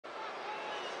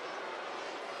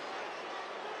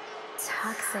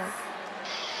Toxic.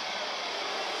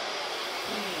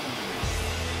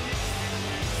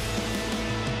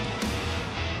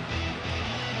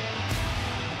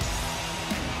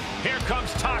 Here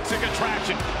comes Toxic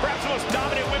Attraction, perhaps the most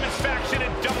dominant women's faction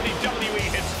in WWE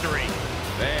history.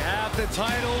 They have the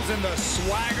titles and the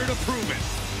swagger to prove it.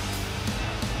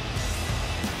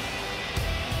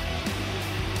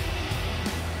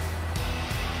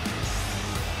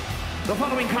 The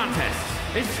following contest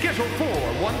is scheduled for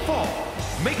one fall.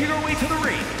 Making her way to the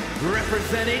ring,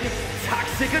 representing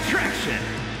Toxic Attraction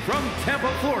from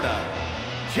Tampa, Florida,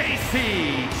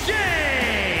 Jacey.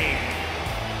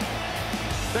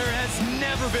 There has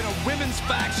never been a women's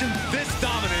faction this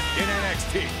dominant in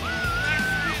NXT.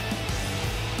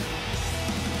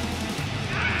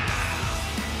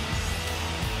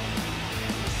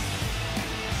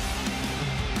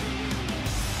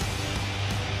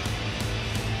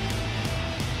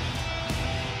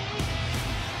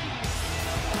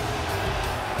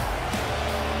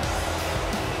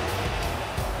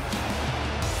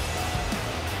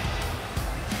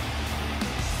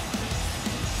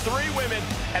 3 women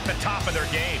at the top of their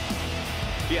game.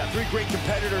 Yeah, 3 great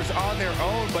competitors on their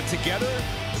own, but together,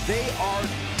 they are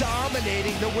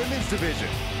dominating the women's division.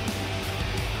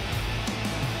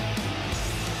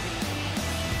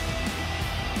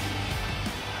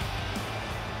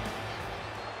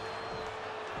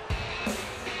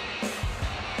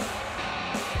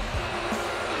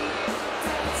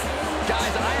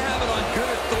 Guys, I have it on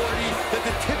good authority that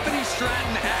the Tiffany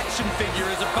Stratton action figure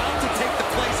is about to take the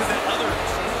place of that other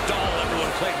doll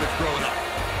everyone played with growing up.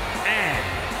 And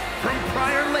from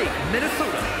Prior Lake,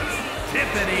 Minnesota,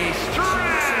 Tiffany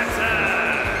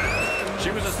Stratton.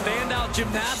 She was a standout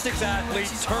gymnastics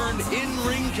athlete turned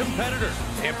in-ring competitor.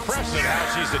 Impressive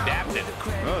how she's adapted.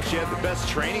 Oh, she had the best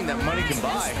training that money can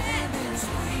buy.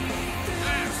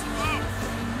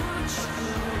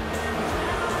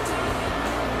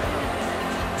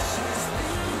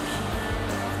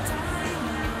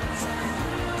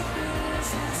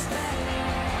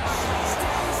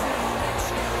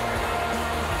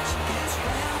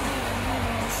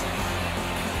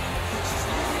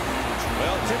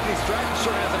 Tiffany Stratton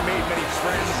sure hasn't made many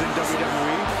friends in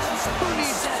WWE. Who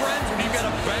needs friends when you've got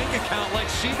a bank account like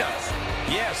she does?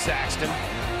 Yeah, Saxton.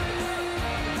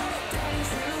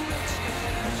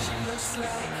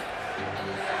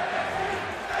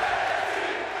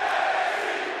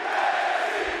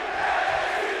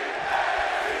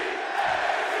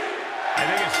 I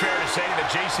think it's fair to say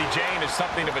that Jacey Jane is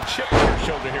something of a chip on her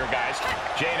shoulder here, guys.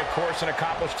 Jane, of course, an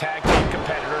accomplished tag team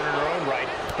competitor in her own right,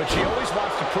 but she always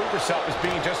wants to prove herself as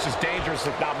being just as dangerous,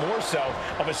 if not more so,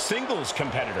 of a singles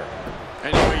competitor.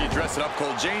 Any way you dress it up,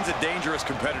 Cole, Jane's a dangerous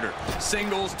competitor.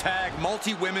 Singles, tag,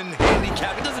 multi-women,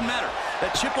 handicap, it doesn't matter.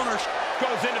 That chip on her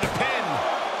Goes into the pin.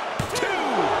 2.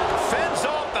 Fends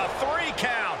off the 3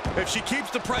 count. If she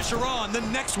keeps the pressure on, the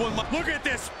next one might... Look at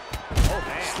this! Oh,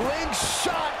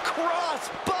 slingshot cross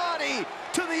body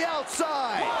to the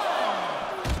outside.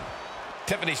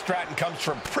 Tiffany Stratton comes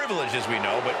from privilege, as we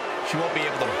know, but she won't be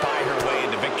able to buy her way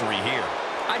into victory here.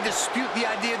 I dispute the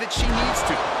idea that she needs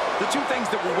to. The 2 things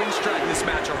that will win Stratton this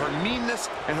match are her meanness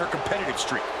and her competitive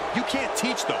streak. You can't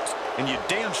teach those, and you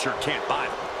damn sure can't buy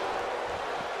them.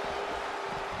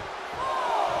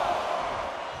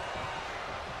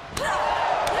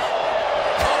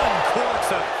 Uncorks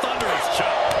a thunderous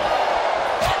chop.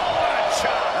 Oh, what a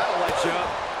chop! That'll light you up.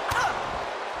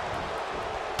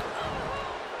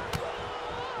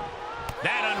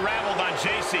 That unraveled on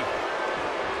Jacey.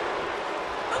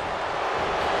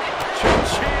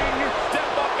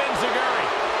 Step up enziguri.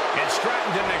 And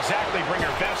Stratton didn't exactly bring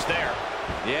her best there.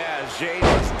 Yeah, Jade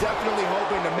was definitely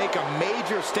hoping to make a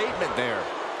major statement there.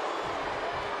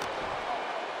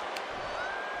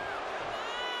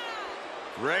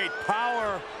 Great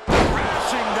power.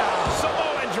 Crashing down.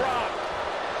 Samoan drop.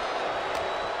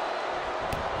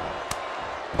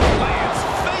 Lands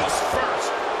face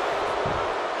first.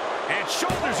 And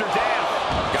shoulders are down.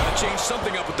 Gotta change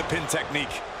something up with the pin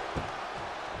technique.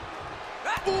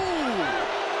 Ooh.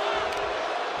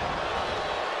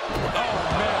 Oh,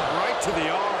 man, right to the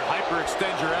arm.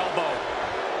 Hyperextend your elbow.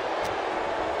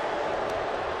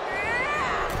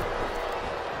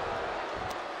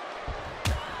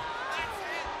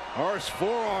 Harsh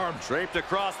forearm draped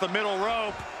across the middle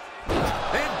rope.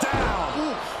 And down.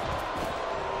 Ooh.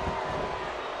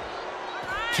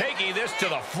 Taking this to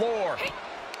the floor.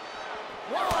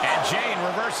 And Jane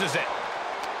reverses it.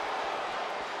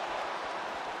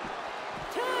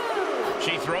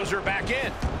 She throws her back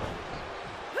in.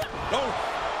 Oh.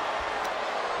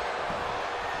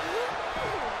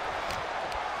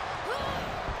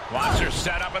 Wants her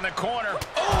set up in the corner.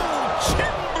 Oh,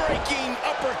 chin-breaking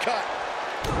uppercut.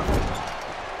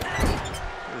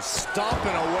 They're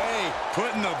stomping away.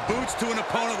 Putting the boots to an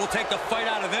opponent will take the fight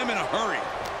out of them in a hurry.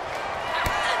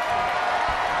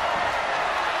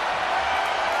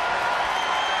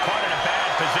 Caught in a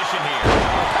bad position here.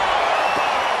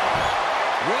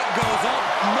 What goes up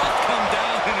must come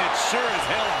down, and it sure as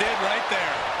hell did right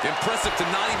there. Impressive to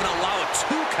not even allow a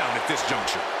 2 count at this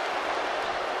juncture.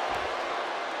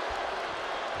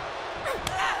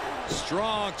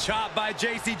 Strong chop by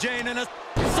Jacey Jane and a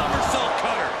somersault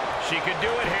cutter. She could do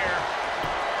it here.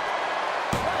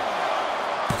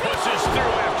 Pushes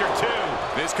through after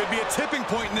 2. This could be a tipping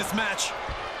point in this match.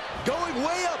 Going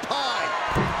way up high.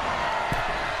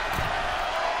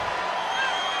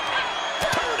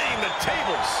 Turning the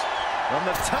tables. From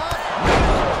the top,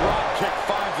 drop kick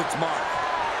finds its mark.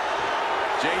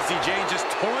 Jacey Jane just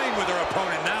toying with her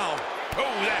opponent now.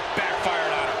 Oh, that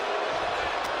backfired on her.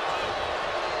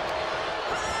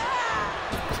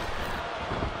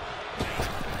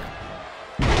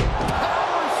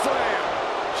 Power slam.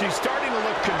 She's starting to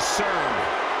look concerned.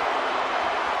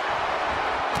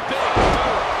 Big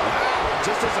move. Wow,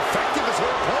 just as effective as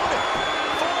her opponent.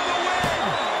 For the win.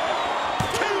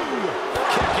 2.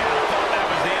 Kick out. Thought that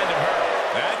was the end of her.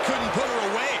 That couldn't put her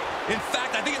away. In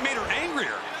fact, I think it made her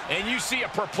angrier. And you see a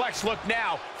perplexed look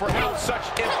now for how such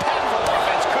impactful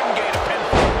offense couldn't gain a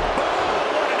pinfall.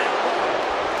 Boom! What an elbow.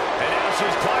 And now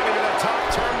she's climbing to the top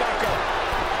turnbuckle.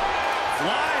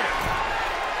 Flying.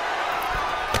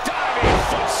 Diving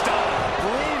foot stomp.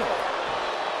 Brutal.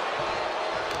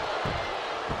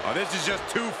 Oh, this is just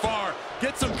too far.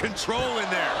 Get some control in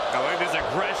there. Oh, look at this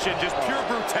aggression, just pure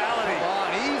brutality. Come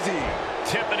on, easy.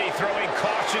 Tiffany throwing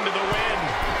caution to the wind.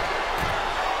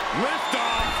 Lift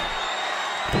off.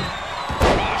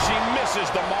 Oh, she misses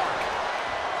the mark.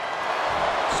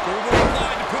 Scuba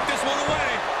line to put this one away.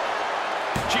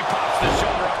 She pops the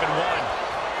shoulder up in 1.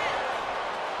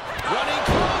 Running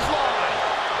clothesline.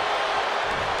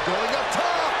 Going up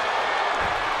top.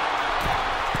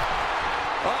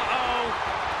 Uh-oh.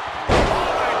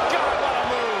 Oh, my God, what a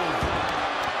move.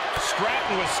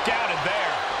 Stratton was scouted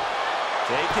there.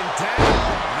 Taken down.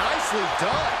 Nicely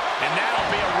done. And that'll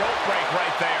be a rope break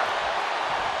right there.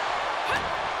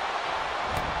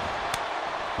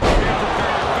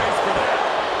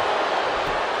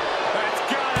 That's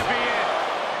gotta be it.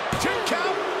 2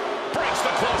 count. Breaks the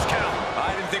close count.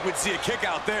 I didn't think we'd see a kick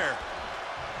out there.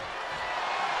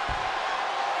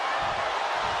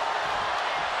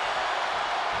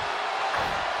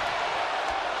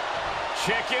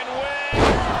 Chicken wing.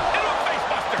 Into a face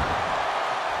buster.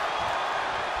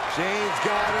 Jane's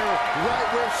got her right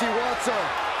where she wants her.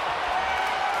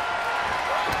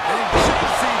 And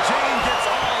Jacey Jane gets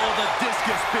all of the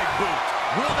discus big boot.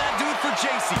 Will that do it for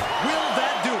Jacey? Will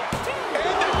that do it?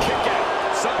 And the kick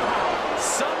out. Somehow,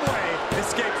 someway,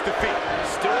 escapes defeat.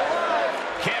 Still alive.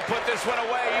 Can't put this one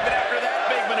away even after that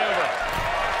big maneuver.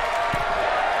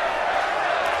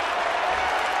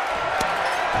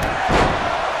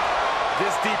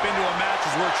 This deep into a match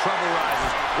is where trouble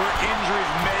rises, where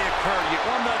injuries may occur. Yet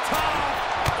on the top,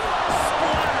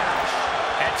 splash!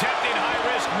 Attempting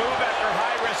high-risk move after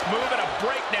high-risk move at a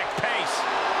breakneck pace.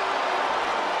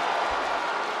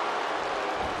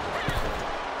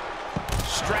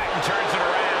 Stratton turns it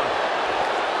around.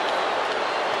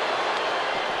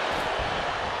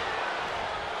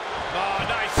 Oh,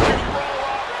 nice scoop roll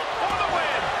up for the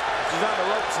win. She's on the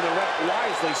ropes and the ref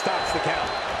wisely stops the count.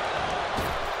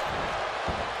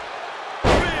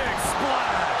 Big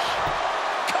splash!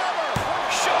 Cover!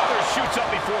 Shoulder shoots up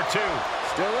before 2.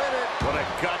 Still in it. What a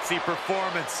gutsy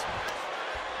performance.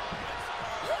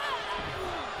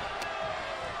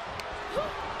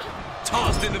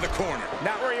 Tossed into the corner.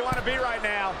 Not where you want to be right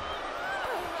now.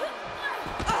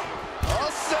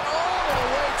 Sent all the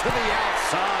way to the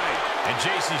outside. And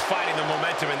Jacey's fighting the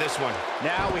momentum in this one.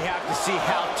 Now we have to see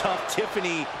how tough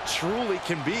Tiffany truly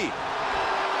can be.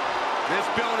 This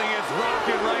building is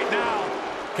rocking right now.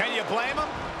 Can you blame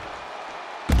him?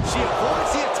 She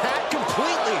avoids the attack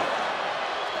completely.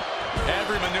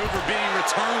 Every maneuver being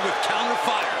returned with counter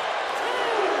fire.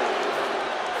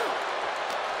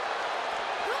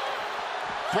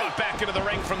 Brought back into the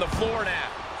ring from the floor now.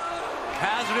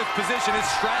 Hazardous position as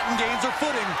Stratton gains her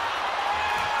footing.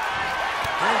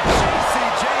 And Jacey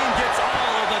Jane gets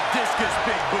all of the discus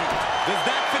big boot. Does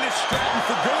that finish Stratton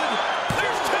for good?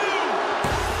 There's 2!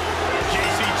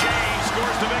 Jacey Jane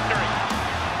scores the victory.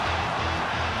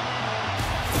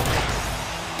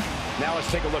 Now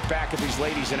let's take a look back at these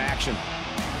ladies in action.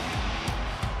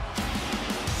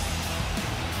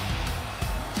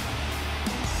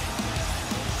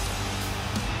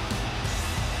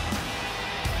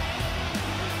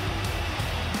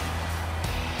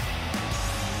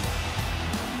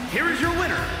 here is your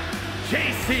winner,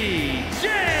 Jacey.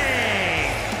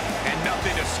 And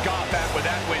nothing to scoff at with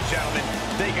that win, gentlemen.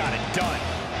 They got it done.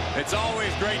 It's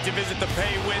always great to visit the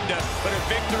pay window, but a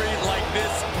victory like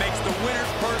this makes the winner's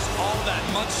purse all that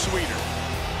much sweeter.